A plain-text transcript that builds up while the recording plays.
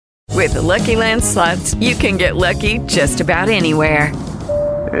With the Lucky Land Slots, you can get lucky just about anywhere.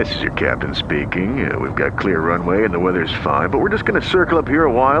 This is your captain speaking. We've got clear runway and the weather's fine, but we're just going to circle up here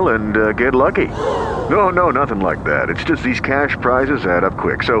a while and get lucky. No, nothing like that. It's just these cash prizes add up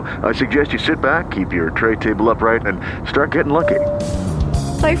quick. So I suggest you sit back, keep your tray table upright, and start getting lucky.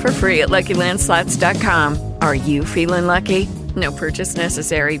 Play for free at LuckyLandSlots.com. Are you feeling lucky? No purchase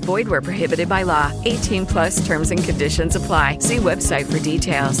necessary. Void where prohibited by law. 18 plus terms and conditions apply. See website for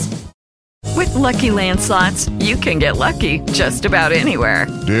details. With Lucky Land Slots, you can get lucky just about anywhere.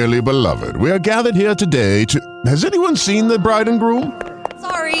 Dearly beloved, we are gathered here today to... Has anyone seen the bride and groom?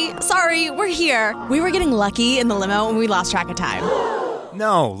 Sorry, we're here. We were getting lucky in the limo and we lost track of time.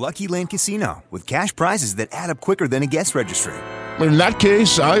 No, Lucky Land Casino, with cash prizes that add up quicker than a guest registry. In that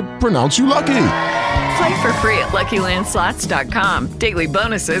case, I pronounce you lucky. Play for free at LuckyLandSlots.com. Daily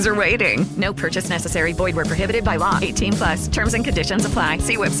bonuses are waiting. No purchase necessary. Void where prohibited by law. 18 plus. Terms and conditions apply.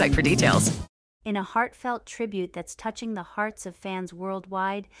 See website for details. In a heartfelt tribute that's touching the hearts of fans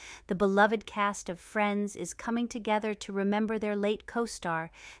worldwide, the beloved cast of Friends is coming together to remember their late co-star,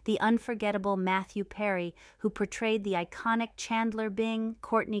 the unforgettable Matthew Perry, who portrayed the iconic Chandler Bing.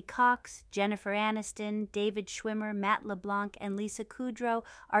 Courtney Cox, Jennifer Aniston, David Schwimmer, Matt LeBlanc, and Lisa Kudrow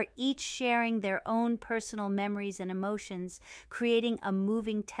are each sharing their own personal memories and emotions, creating a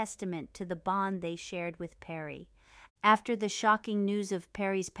moving testament to the bond they shared with Perry. After the shocking news of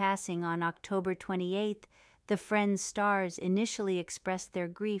Perry's passing on October 28th, the Friends stars initially expressed their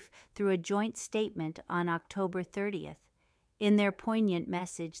grief through a joint statement on October 30th. In their poignant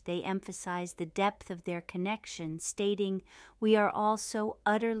message, they emphasized the depth of their connection, stating, "We are all so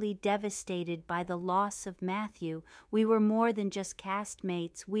utterly devastated by the loss of Matthew. We were more than just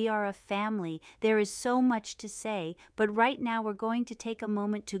castmates. We are a family. There is so much to say, but right now we're going to take a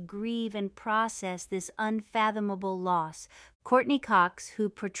moment to grieve and process this unfathomable loss." Courtney Cox, who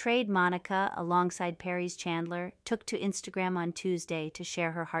portrayed Monica alongside Perry's Chandler, took to Instagram on Tuesday to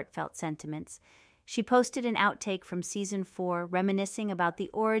share her heartfelt sentiments. She posted an outtake from Season 4 reminiscing about the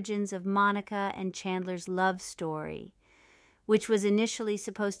origins of Monica and Chandler's love story, which was initially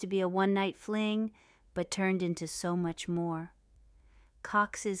supposed to be a one-night fling, but turned into so much more.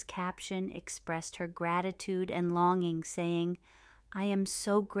 Cox's caption expressed her gratitude and longing, saying, "I am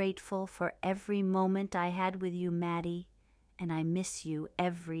so grateful for every moment I had with you, Maddie, and I miss you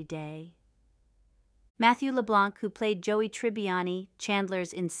every day." Matthew LeBlanc, who played Joey Tribbiani,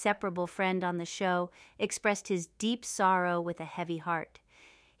 Chandler's inseparable friend on the show, expressed his deep sorrow with a heavy heart.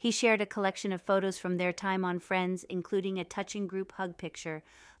 He shared a collection of photos from their time on Friends, including a touching group hug picture.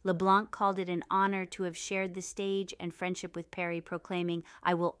 LeBlanc called it an honor to have shared the stage and friendship with Perry, proclaiming,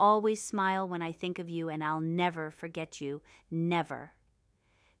 "I will always smile when I think of you, and I'll never forget you. Never."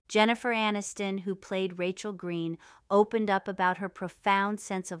 Jennifer Aniston, who played Rachel Green, opened up about her profound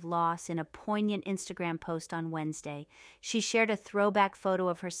sense of loss in a poignant Instagram post on Wednesday. She shared a throwback photo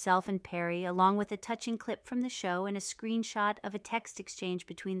of herself and Perry, along with a touching clip from the show and a screenshot of a text exchange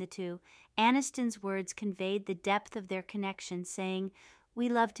between the two. Aniston's words conveyed the depth of their connection, saying, "We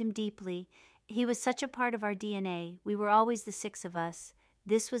loved him deeply. He was such a part of our DNA. We were always the six of us.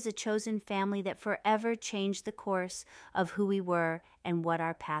 This was a chosen family that forever changed the course of who we were and what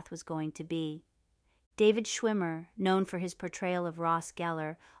our path was going to be." David Schwimmer, known for his portrayal of Ross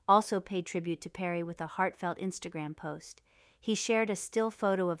Geller, also paid tribute to Perry with a heartfelt Instagram post. He shared a still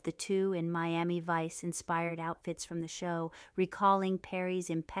photo of the two in Miami Vice-inspired outfits from the show, recalling Perry's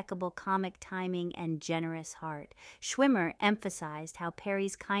impeccable comic timing and generous heart. Schwimmer emphasized how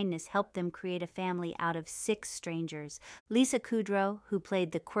Perry's kindness helped them create a family out of 6 strangers. Lisa Kudrow, who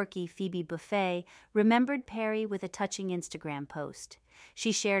played the quirky Phoebe Buffay, remembered Perry with a touching Instagram post.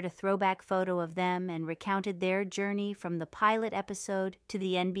 She shared a throwback photo of them and recounted their journey from the pilot episode to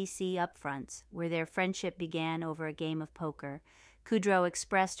the NBC upfronts, where their friendship began over a game of poker. Kudrow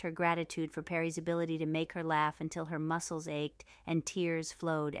expressed her gratitude for Perry's ability to make her laugh until her muscles ached and tears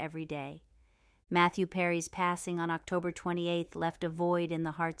flowed every day. Matthew Perry's passing on October 28th left a void in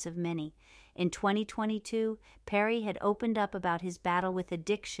the hearts of many. In 2022, Perry had opened up about his battle with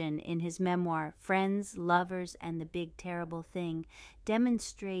addiction in his memoir, Friends, Lovers, and the Big Terrible Thing,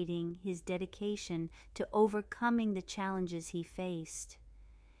 demonstrating his dedication to overcoming the challenges he faced.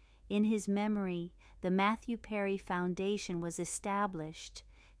 In his memory, the Matthew Perry Foundation was established,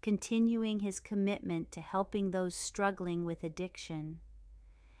 continuing his commitment to helping those struggling with addiction.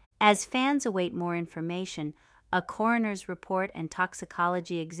 As fans await more information, a coroner's report and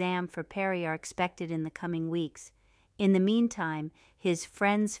toxicology exam for Perry are expected in the coming weeks. In the meantime, his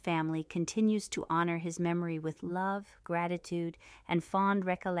Friends family continues to honor his memory with love, gratitude, and fond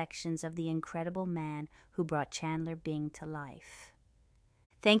recollections of the incredible man who brought Chandler Bing to life.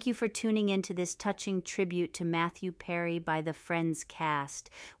 Thank you for tuning in to this touching tribute to Matthew Perry by the Friends cast.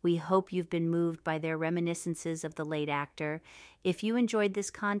 We hope you've been moved by their reminiscences of the late actor. If you enjoyed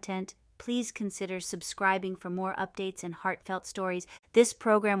this content, please consider subscribing for more updates and heartfelt stories. This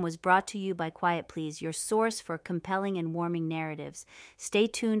program was brought to you by Quiet Please, your source for compelling and warming narratives. Stay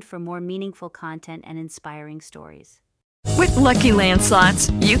tuned for more meaningful content and inspiring stories. With Lucky Land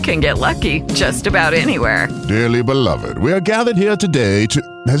Slots, you can get lucky just about anywhere. Dearly beloved, we are gathered here today to...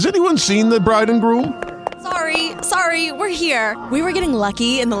 Has anyone seen the bride and groom? Sorry, we're here. We were getting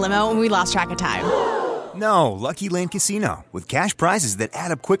lucky in the limo and we lost track of time. No, Lucky Land Casino, with cash prizes that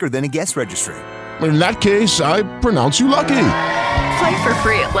add up quicker than a guest registry. In that case, I pronounce you lucky. Play for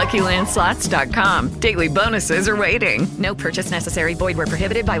free at LuckyLandSlots.com. Daily bonuses are waiting. No purchase necessary. Void where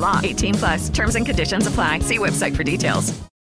prohibited by law. 18+. Terms and conditions apply. See website for details.